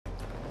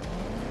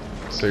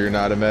So you're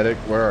not a medic?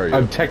 Where are you?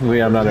 I'm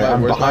technically I'm not.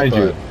 I'm Where's behind my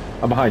you. butt?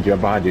 I'm behind you.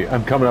 I'm behind you.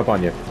 I'm coming up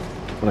on you.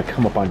 I'm gonna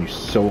come up on you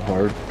so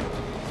hard.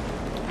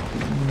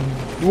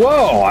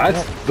 Whoa!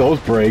 That's those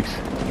brakes.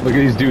 Look at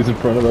these dudes in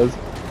front of us.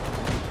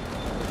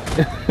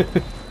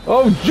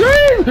 Oh,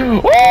 James!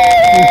 Oh!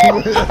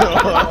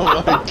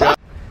 Oh my god.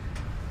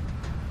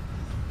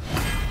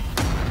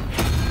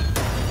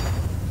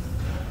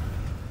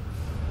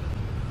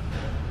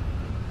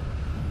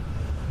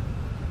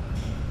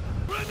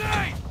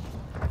 Grenade!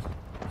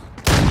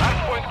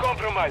 Hardpoint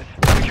compromised.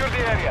 Secure the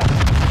area.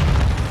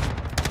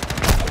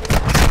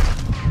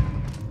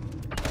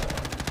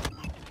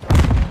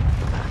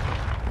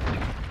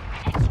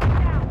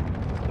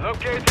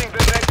 Locating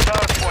the next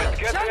hardpoint.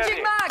 Get ready.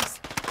 Changing mags!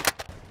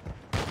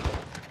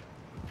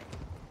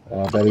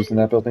 Betty's in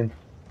that building.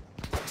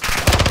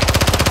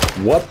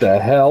 What the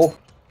hell?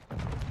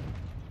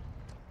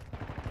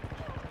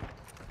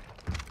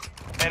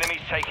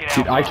 Enemies taking out.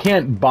 Dude, I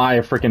can't buy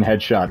a freaking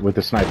headshot with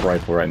a sniper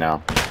rifle right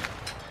now.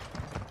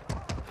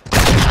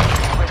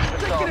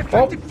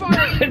 Oh.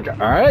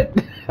 Alright.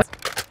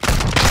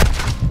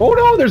 Oh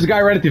no, there's a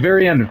guy right at the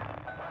very end.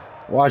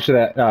 Watch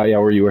that. Yeah,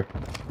 where you were.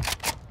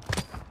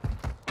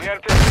 We are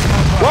taking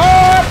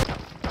What?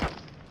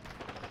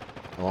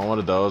 I want one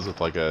of those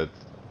with like a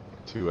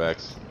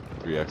 2x,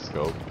 3x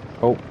scope.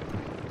 Oh.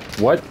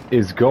 What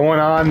is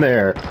going on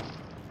there?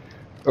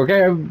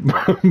 Okay,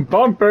 I'm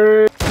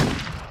bumper.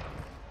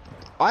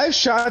 I've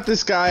shot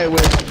this guy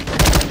with,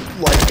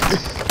 like,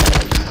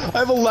 I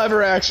have a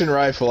lever action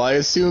rifle. I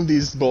assume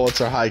these bullets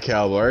are high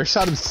caliber. I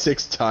shot him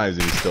 6 times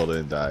and he still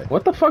didn't die.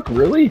 What the fuck,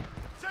 really?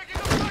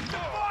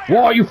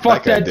 Whoa, you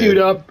fucked guy that dude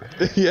did. up.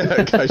 Yeah,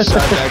 I shot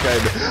that guy.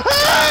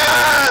 Ah!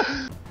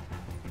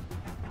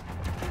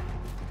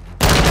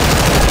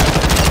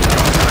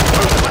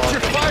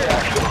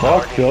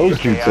 Fuck those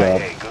dudes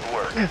up. Good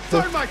work.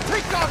 Thermite,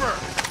 take cover!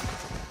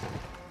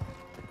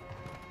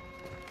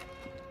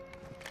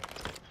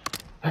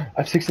 I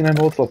have 69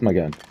 bullets left in my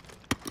gun.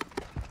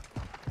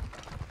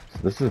 So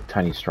this is a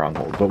tiny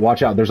stronghold, but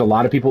watch out. There's a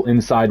lot of people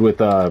inside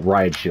with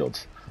riot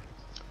shields.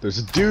 There's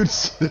a dude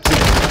sticking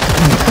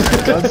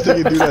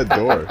through that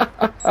door.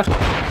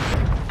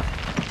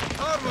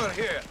 Armor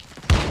here!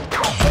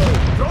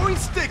 Throwing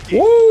sticky!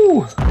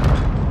 Woo!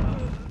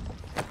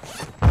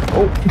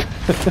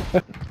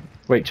 Oh.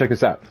 Wait, check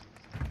this out.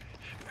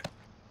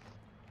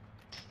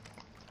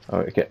 Oh,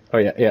 okay. Oh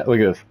yeah, yeah. Look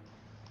at this.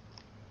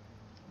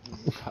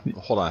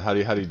 Hold on, how do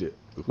you do it?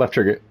 Left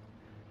trigger.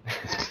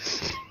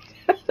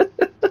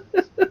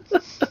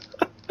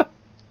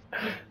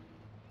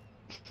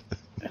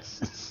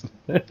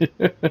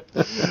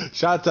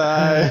 Shot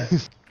time.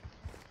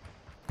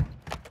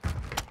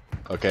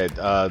 Okay,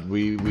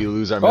 we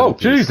lose our Oh middle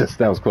piece. Jesus,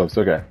 that was close.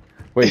 Okay,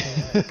 wait.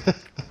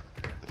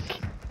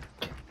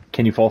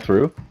 Can you fall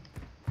through?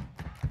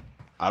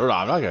 I don't know.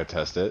 I'm not gonna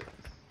test it.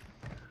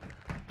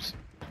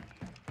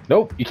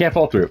 Nope, you can't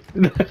fall through.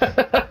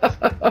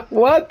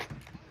 What?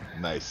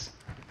 Nice.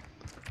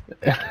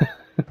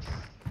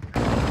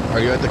 Are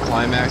you at the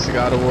climax of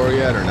God of War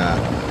yet or not?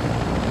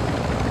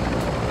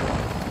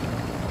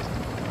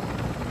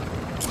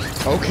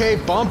 Okay,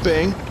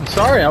 bumping. I'm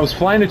sorry, I was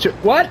flying at you.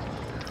 What?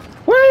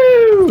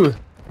 Woo!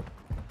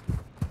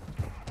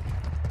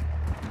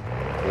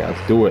 Yeah,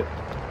 let's do it.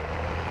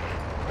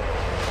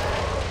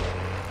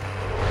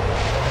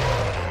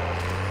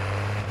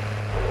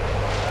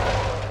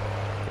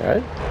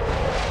 Alright.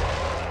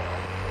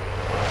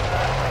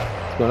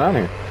 What's going on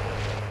here?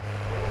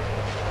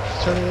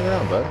 Just turning it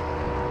around, bud.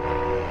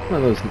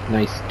 One of those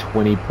nice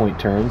 20-point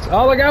turns.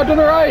 Oh, look out to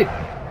the right!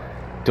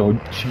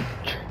 Don't you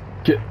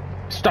get...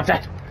 Stop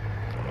that!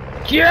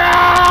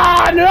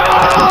 Yeah! No!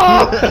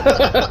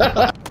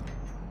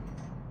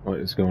 What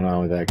is going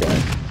on with that guy?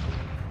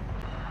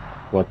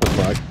 What the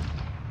fuck?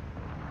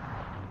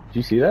 Did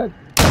you see that?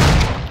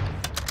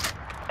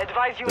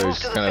 Advise you They're move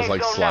just to the kind of safe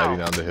like zone sliding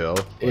now. down the hill.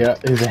 Yeah,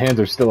 his hands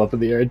are still up in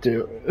the air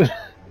too.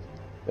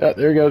 Yeah,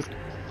 there he goes.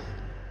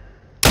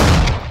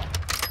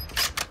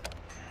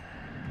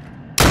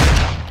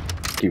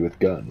 Key with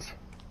guns.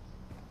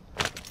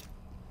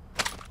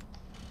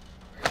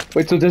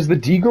 Wait, so does the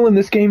Deagle in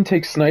this game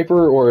take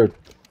sniper or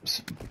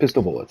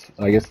pistol bullets?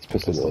 I guess it's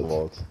pistol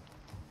bullets.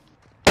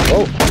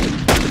 Oh!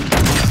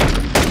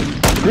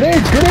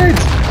 Grenades!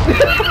 Grenades!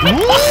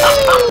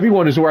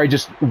 Everyone is where I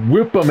just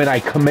whip them and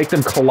I make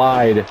them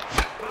collide.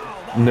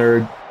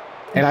 Nerd.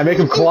 And I make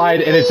them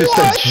collide and it's just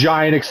a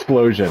giant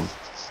explosion.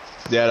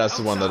 Yeah, that's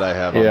the one that I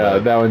have. On Yeah,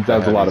 that was a I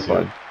lot have of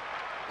fun.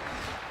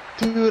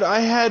 Dude, I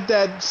had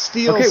that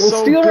steel. Okay, well,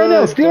 so steal good, right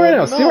now. Steal right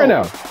now. but Steal right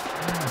no. now.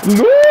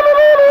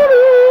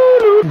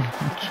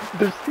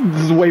 This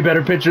is a way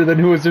better picture than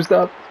Who Was There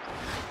Stuff.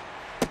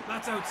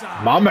 That's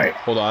outside. Mommy.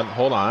 Hold on,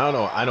 hold on. I don't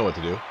know. I know what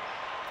to do.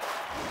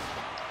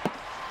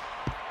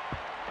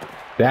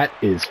 That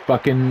is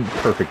fucking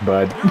perfect,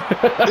 bud.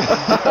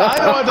 I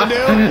know what to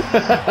do.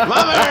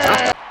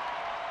 Mother!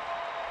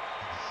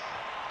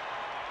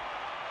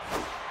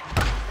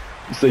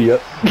 See ya.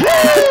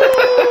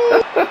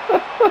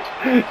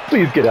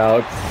 Please get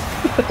out.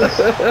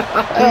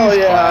 Hell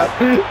yeah.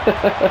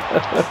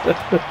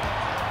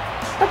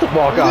 That's a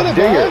walk-off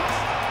dinger.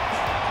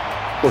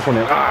 Which one?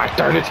 Ah,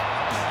 darn it.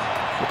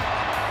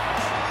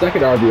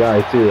 Second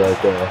RBI, too,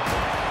 right there.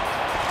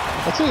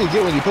 That's what you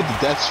get when you put the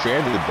Death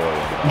Stranded boy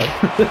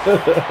in.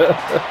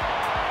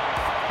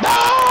 No!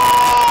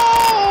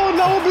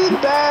 No, be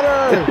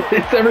better!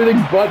 It's everything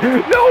but.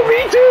 No,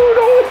 me too!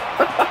 No!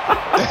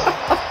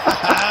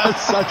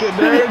 Suck it,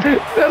 nerd.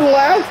 The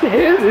last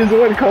hit is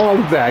what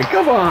caused that.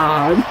 Come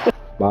on!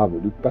 I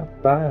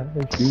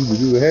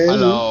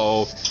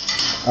know.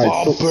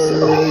 Alright,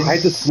 so I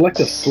had to select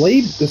a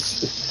slave.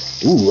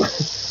 Ooh, a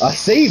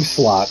save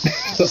slot.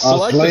 A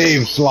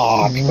slave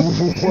slot.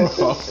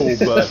 Whoa,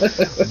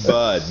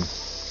 bud.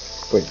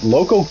 Wait,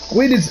 local?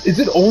 Wait, is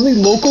it only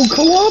local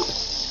co-op?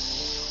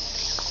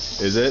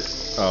 Is it?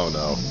 Oh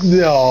no.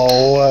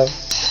 No.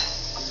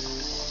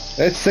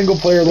 That's single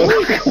player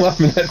local co-op,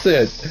 and that's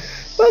it.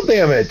 Well,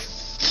 damn it.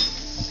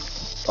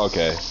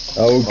 Okay.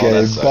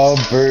 Okay,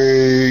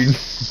 bumping.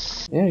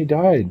 Yeah, he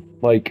died.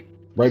 Like,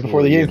 right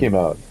before the game came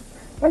out.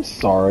 I'm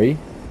sorry.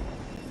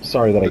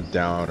 Sorry that a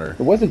downer.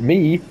 It wasn't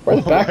me. Why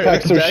the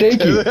backpack's so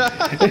shaky?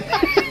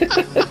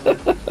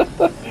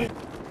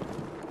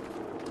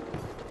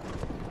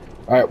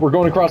 Alright, we're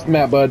going across the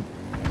map, bud.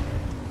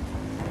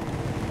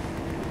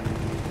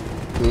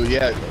 Ooh,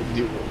 yeah.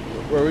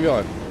 Where are we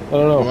going? I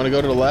don't know. You want to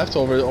go to the left,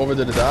 over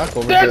to the dock?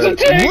 There's a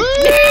tank!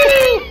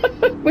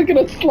 Look at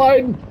us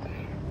sliding.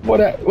 What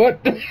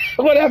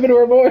happened to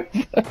our boys?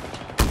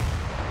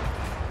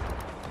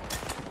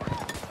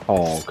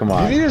 Oh, come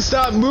on. You need to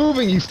stop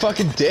moving, you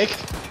fucking dick.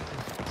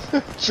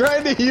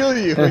 Trying to heal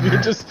you, and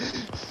you're just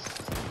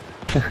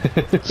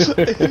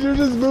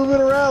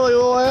moving around like a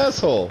little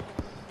asshole.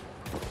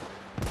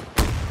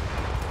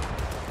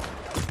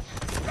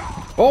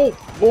 Oh!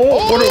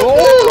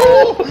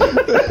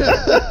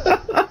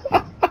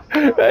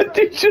 That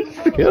dude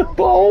just killed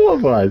all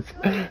of us.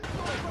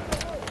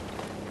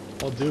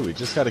 Well, dude, we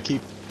just gotta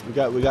keep. We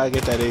gotta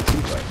get that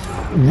A2 fight.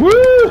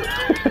 Woo!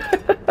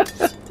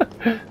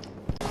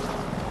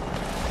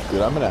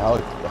 Dude, I'm in a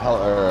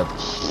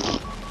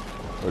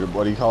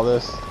what do you call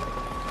this?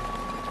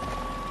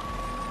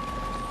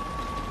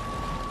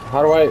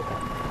 How do I?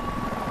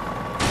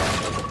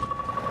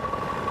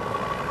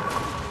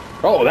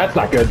 Oh, that's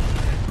not good.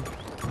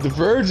 The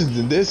virgins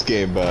in this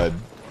game, bud.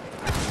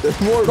 There's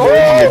more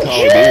virgins in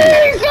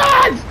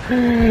Call of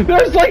Duty.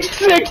 There's like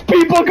 6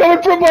 people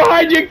coming from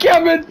behind you,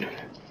 Kevin.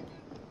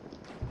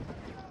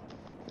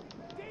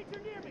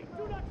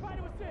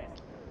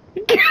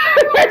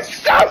 There's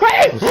so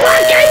many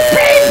fucking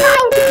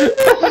people!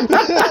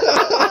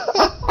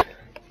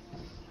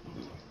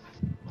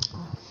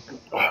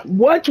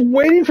 What's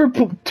waiting for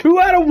 2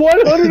 out of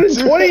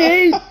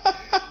 128?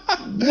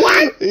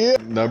 What? Yeah.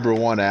 Number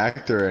 1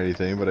 actor or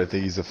anything, but I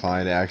think he's a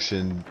fine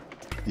action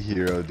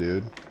hero,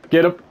 dude.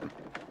 Get him.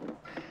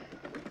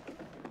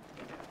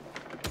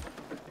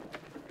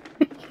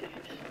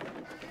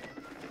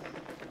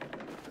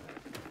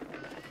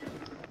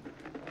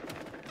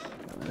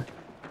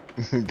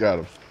 Got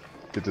him.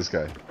 Get this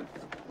guy.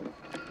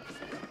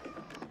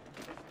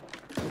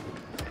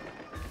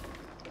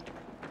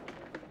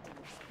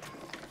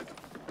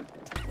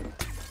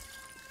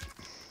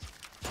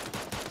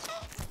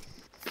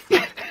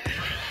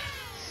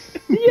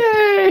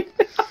 Yay!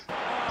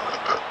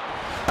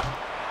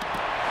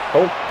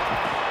 Oh.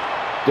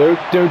 Dude.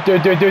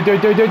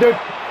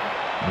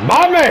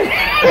 Mommy!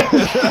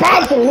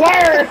 Spots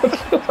alert!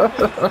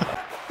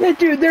 Yeah,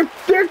 dude,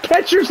 their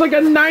catcher's like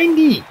a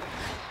 90.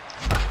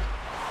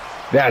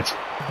 That's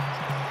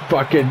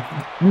fucking...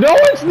 No,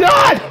 it's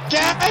not!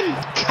 Again!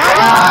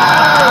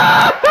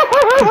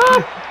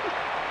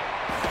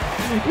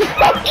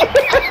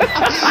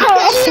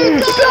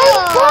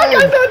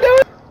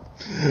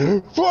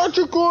 Fuck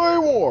your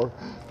Claymore!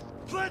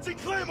 Planting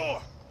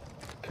Claymore!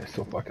 Okay,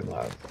 so fucking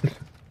loud.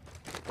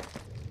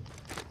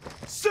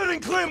 Setting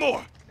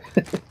Claymore!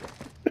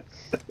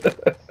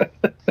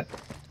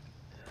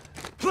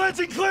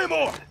 Planting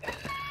Claymore!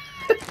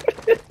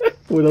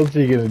 What else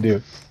are you gonna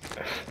do?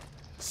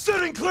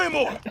 Setting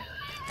Claymore!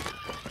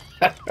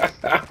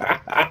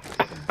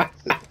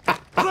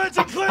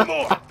 Planting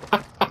Claymore!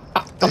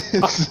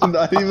 It's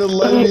not even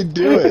letting me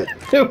do it.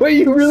 Wait,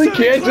 you really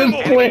can't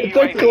just plant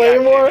the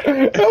Claymore?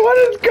 What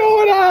is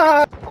going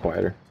on?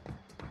 Quieter.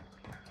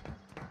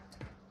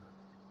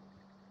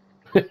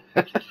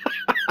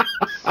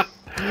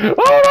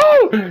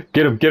 Oh no!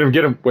 Get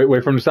him.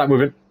 Wait for him to stop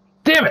moving.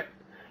 Damn it!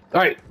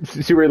 Alright,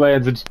 see where he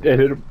lands and hit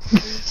him.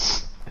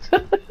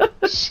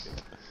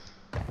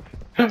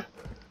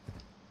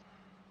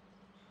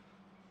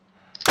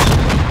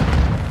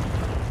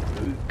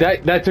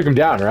 That took him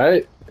down,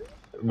 right?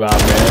 Wow,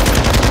 man.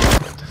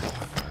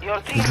 Your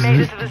team made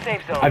it to the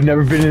safe zone. I've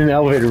never been in an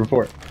elevator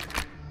before.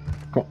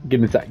 Come on,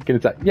 get inside.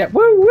 Yeah,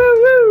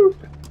 woo!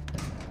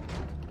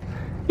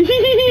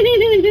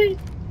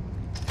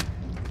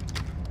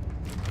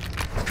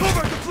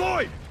 Cover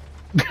deployed!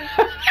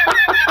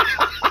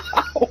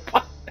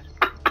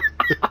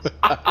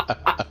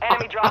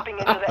 Enemy dropping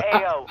into the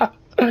AO.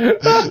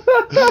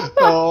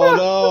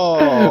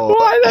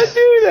 gotta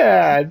do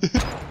that?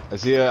 I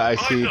see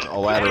a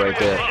ladder right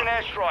there. Precision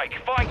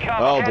airstrike. Find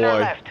cover. Oh Turn boy.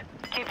 left.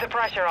 Keep the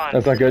pressure on.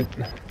 That's not good.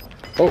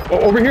 Oh,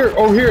 over here,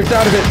 it's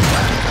out of it.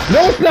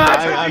 No, it's not!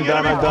 I'm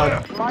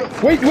done.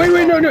 Wait,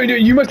 no,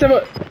 you must have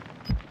a...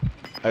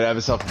 I have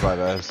a self-revive,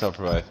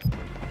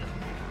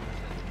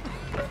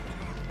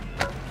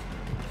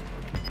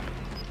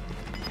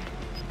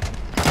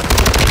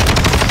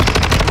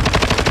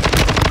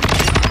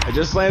 I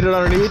just landed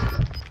underneath.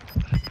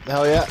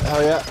 Hell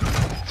yeah.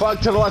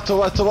 Fuck, to the left.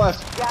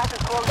 Gas is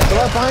close. To the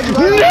left, behind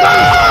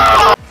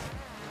you.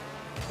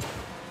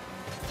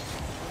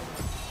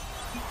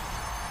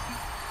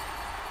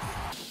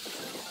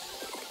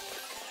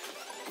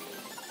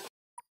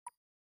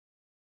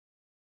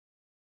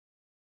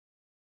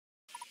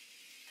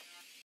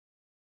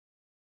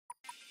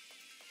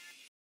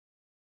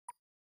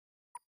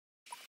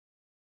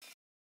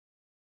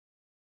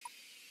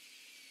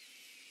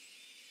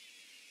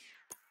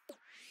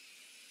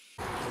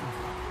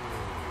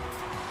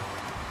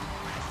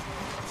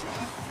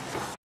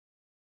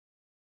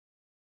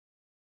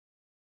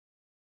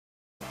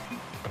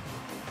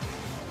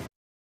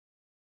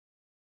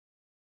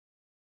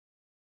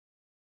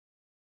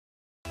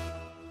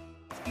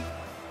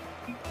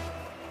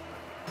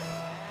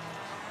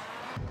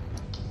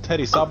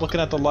 Teddy, stop looking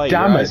at the light.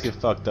 Damn Your eyes it. get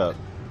fucked up.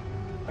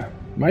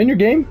 Am I in your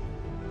game?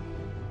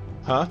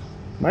 Huh?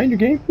 Am I in your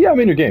game? Yeah, I'm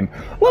in your game.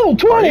 Level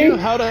 20!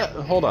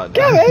 Hold on.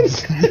 Kevin!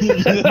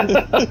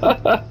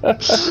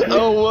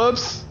 Oh,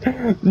 whoops.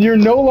 You're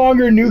no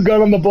longer new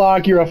gun on the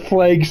block, you're a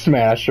flag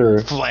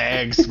smasher.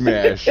 Flag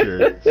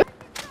smasher.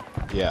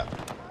 Yeah.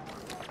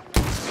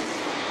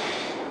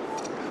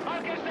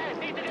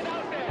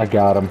 I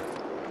got him.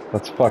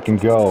 Let's fucking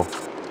go.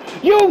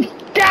 You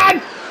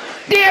god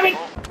damn it!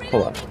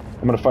 Hold on.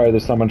 I'm gonna fire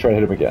this, I'm gonna try to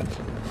hit him again.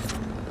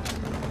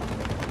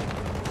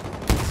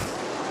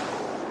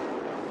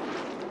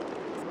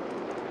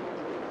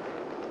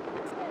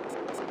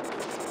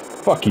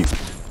 Fuck you.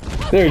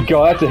 There you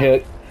go, that's a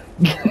hit.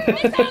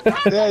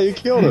 Yeah, you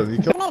killed him.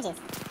 This guy has,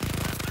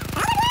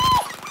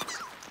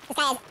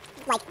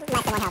 like,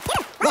 less than 1 health. Get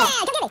him! Yeah,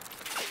 come get me!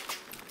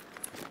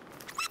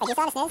 Wait, you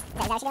saw the sniz? Is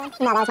that what you're doing?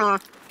 No, that was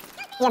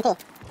my, EMP.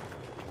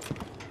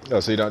 Oh,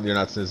 so you're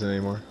not snizzing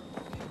anymore?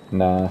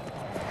 Nah.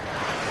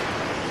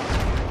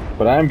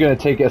 But I'm gonna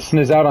take a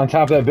sniz out on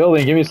top of that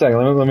building. Give me a second,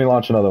 let me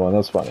launch another one,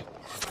 that's funny.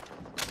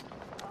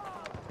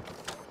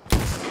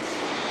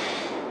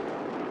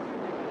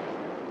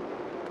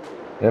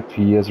 Yep,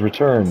 he has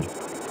returned.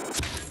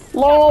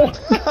 LOL!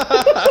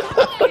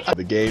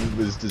 The game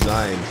was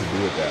designed to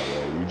do it that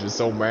way. You're just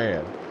so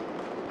mad.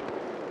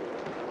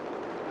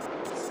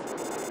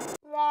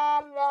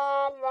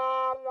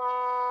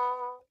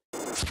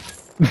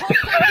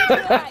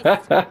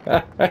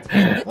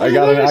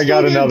 I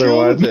got another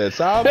one.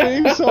 Stop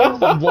being so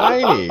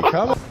whiny.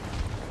 Come on.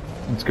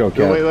 Let's go,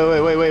 Kev.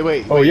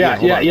 Wait. Oh yeah.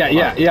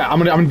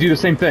 I'm gonna do the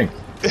same thing.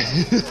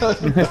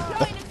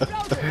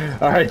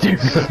 All right, dude.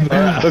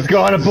 Let's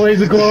go on a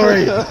blaze of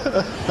glory.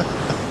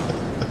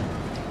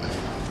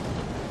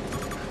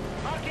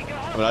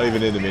 I'm not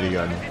even in the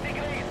minigun.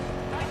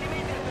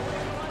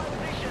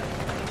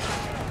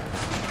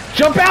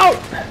 Jump out!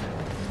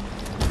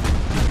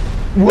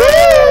 Woo! No!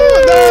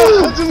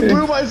 I just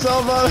blew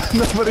myself out.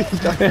 Nobody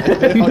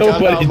died.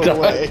 Nobody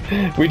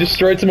died. We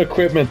destroyed some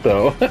equipment,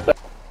 though.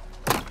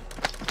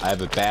 I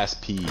have a Bass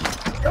P. I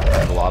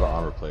have a lot of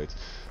armor plates.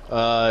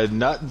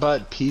 Nut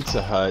Butt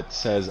Pizza Hut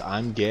says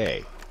I'm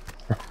gay.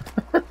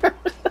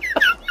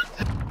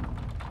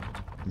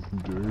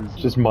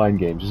 Just mind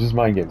games. It's just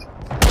mind games.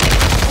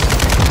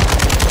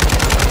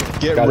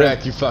 Get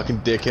wrecked, you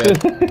fucking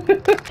dickhead.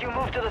 You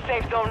move to the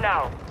safe zone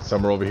now.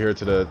 Somewhere over here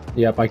to the...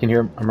 Yep, I can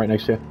hear him. I'm right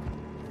next to you.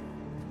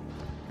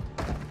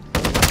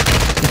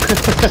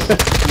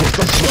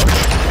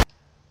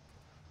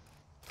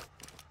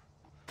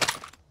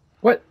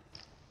 What?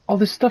 All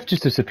this stuff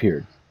just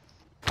disappeared.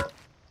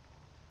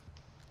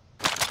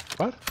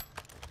 What?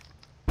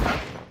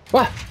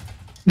 What?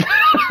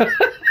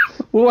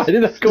 Why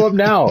did that go up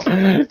now?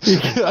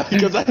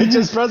 Because I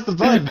just pressed the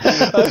button.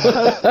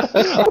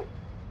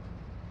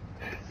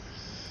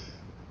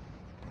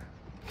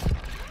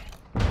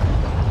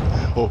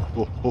 Oh.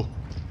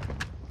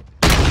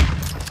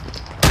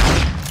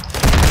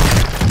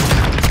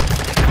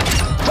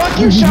 Fuck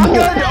you,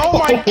 shotgun! Oh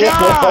my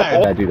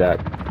god! I do that.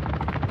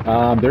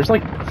 There's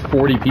like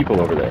 40 people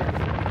over there.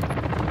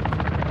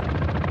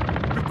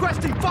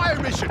 Requesting fire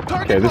mission.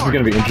 Target Okay, this is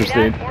gonna be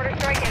interesting. Mortar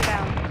strike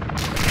inbound.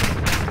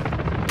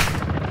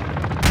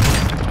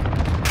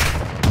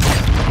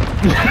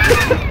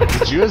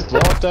 Did you just blow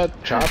up that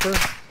chopper?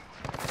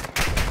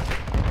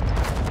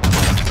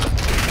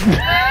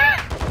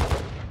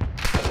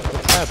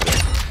 What's happening?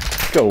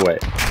 Go away.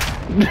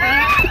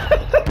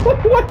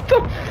 What the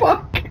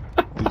fuck?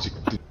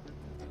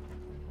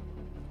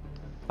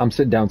 I'm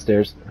sitting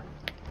downstairs.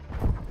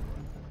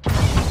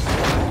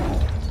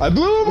 I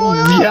blew him all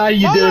up! Yeah,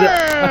 you did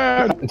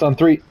Fire! it. It's on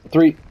 3.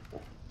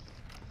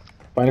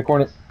 Find a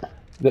corner.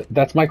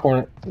 That's my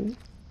corner.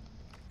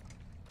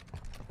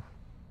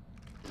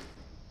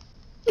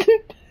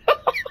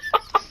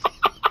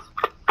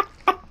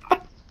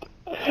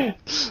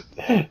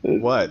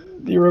 What?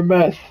 You're a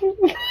mess.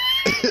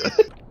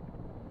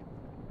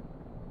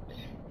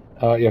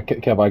 Yeah,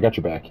 Kev, I got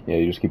your back. Yeah,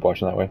 you just keep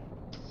watching that way.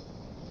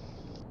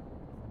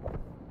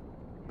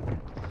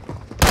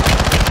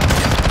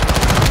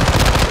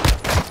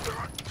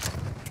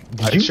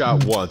 I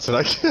shot once and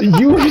I can't.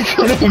 You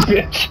son of a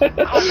bitch!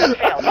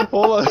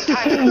 Hold on.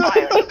 Time to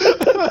fire.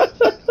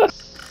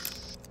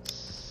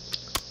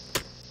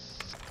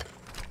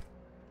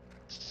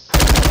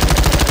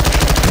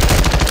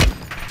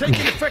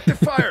 Taking effective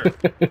fire.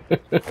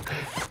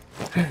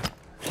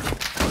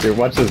 Here,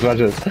 watch this, watch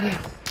this.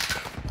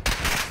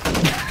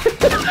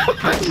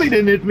 They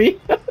didn't hit me.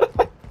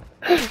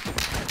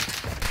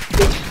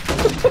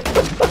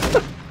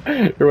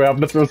 Here, wait, I'm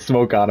gonna throw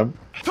smoke on him.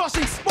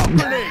 Tossing smoke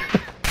grenade.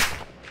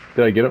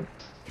 Did I get him?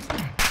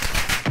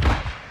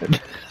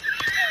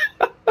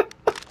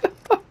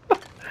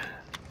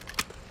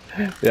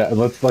 Yeah, and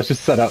let's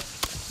just set up.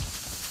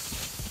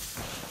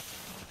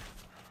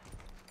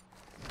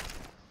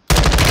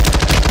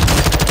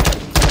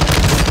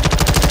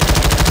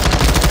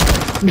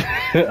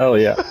 Oh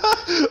yeah.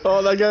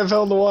 Oh, that guy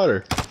fell in the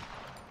water.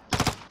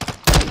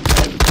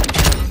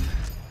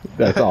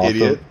 That's awesome.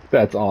 Idiot.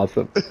 That's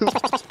awesome. There's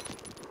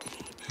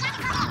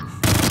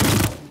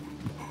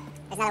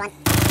another one.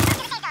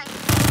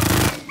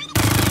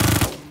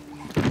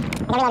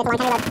 I gotta reload, it's a long time to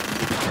reload.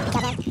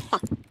 Okay.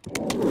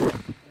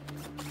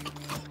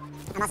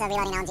 I'm also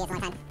reloading LMG, it's a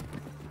long time.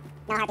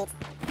 No heartbeats.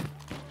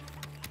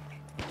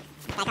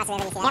 Guy across the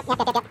river, you see that? Yep.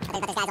 But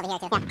there's guys over here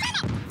too. Yeah.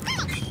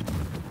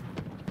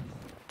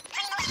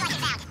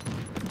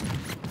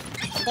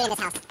 Dude in this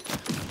house.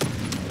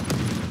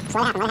 So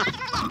what happened?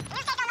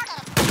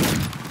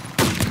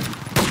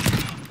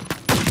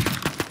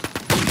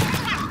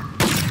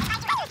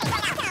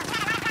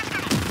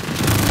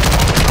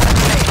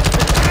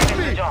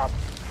 Good job.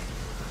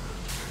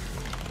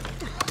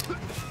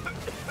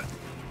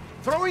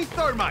 Throwing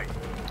thermite.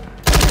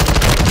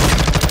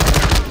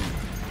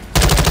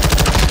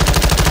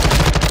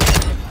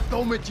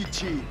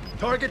 Domichichi.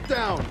 Target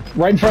down.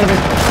 Right in front of me.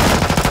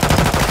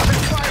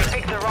 You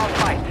picked the wrong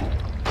fight.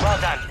 Well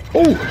done.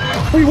 Oh,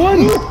 we won!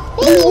 We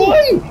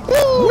won!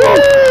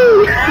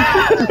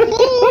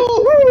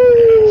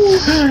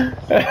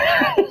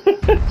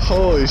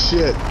 Holy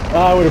shit.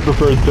 I would have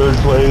preferred third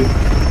place.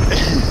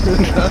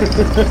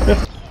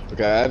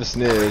 Okay, I have a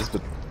sniz,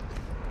 but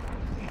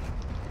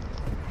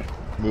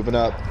moving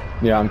up.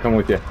 Yeah, I'm coming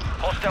with you.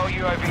 Hostile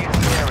UAV in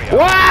the area.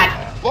 What?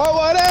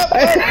 What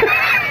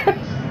happened?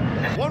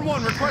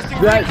 1-1 requesting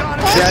recon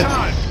at this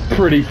time. That's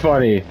pretty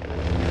funny.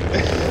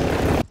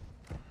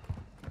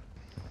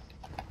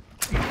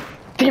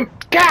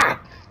 God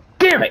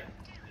damn it!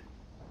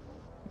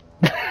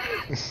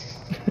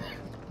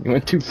 You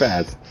went too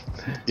fast.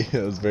 Yeah,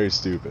 it was very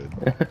stupid.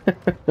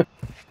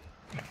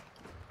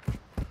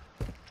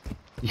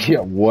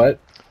 Yeah, what?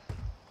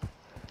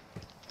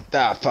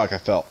 Ah, fuck, I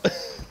fell.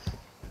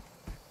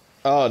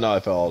 Oh, no, I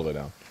fell all the way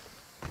down.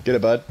 Get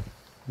it, bud?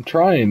 I'm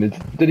trying. It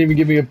didn't even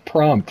give me a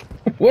prompt.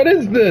 What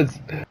is this?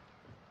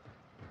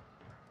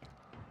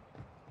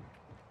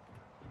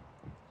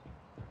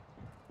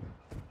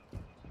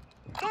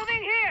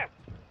 Moving here.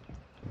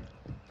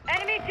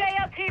 Enemy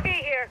JLTV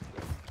here.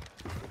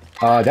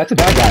 That's a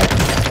bad guy.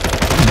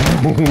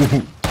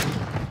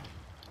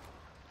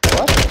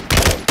 What?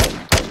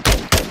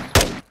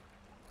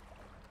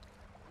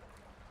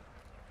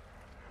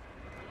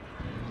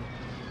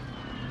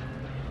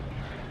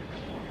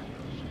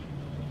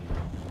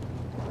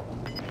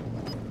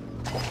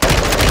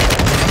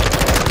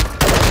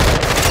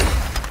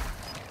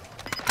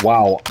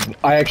 Wow,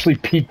 I actually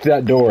peeked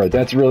that door.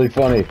 That's really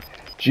funny.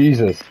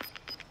 Jesus.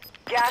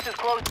 Gas is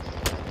close.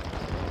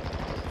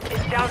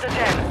 It's down to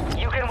 10.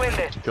 You can win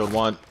this. Killed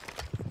one.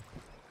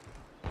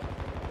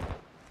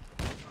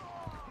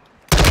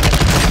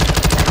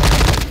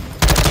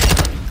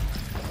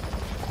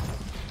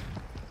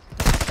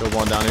 Killed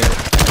one down here.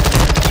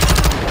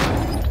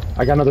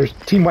 I got another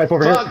team wipe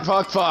over here.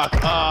 Fuck.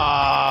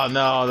 Ah,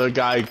 no, the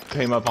guy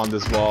came up on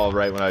this wall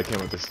right when I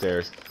came up the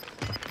stairs.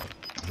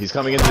 He's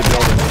coming into the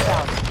building.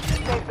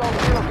 Safe zone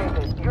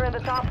relocated. You're in the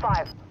top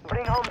 5.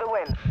 Bring home the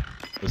win.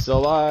 We're still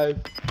alive.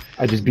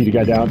 I just beat a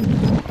guy down.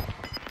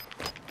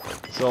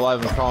 Still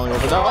alive and crawling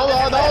over.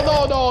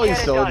 No. He's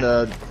still in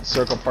the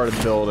circle part of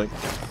the building.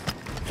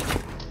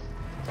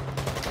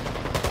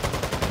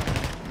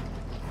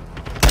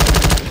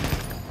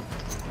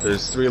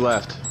 There's 3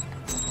 left.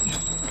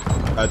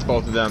 That's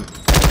both of them.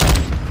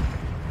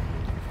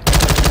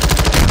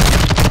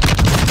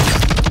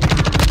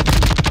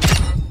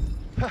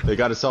 They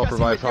got a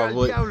self-revive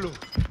probably.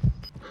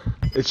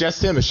 It's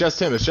just him,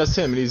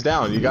 and he's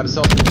down. You got a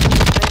self. They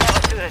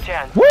never stood a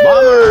chance. Woo!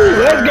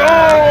 Let's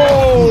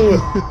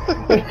go!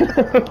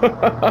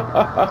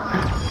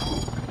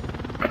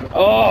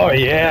 Oh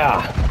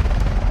yeah!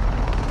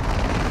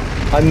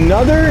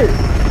 Another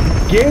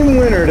game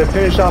winner to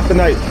finish off the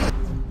night.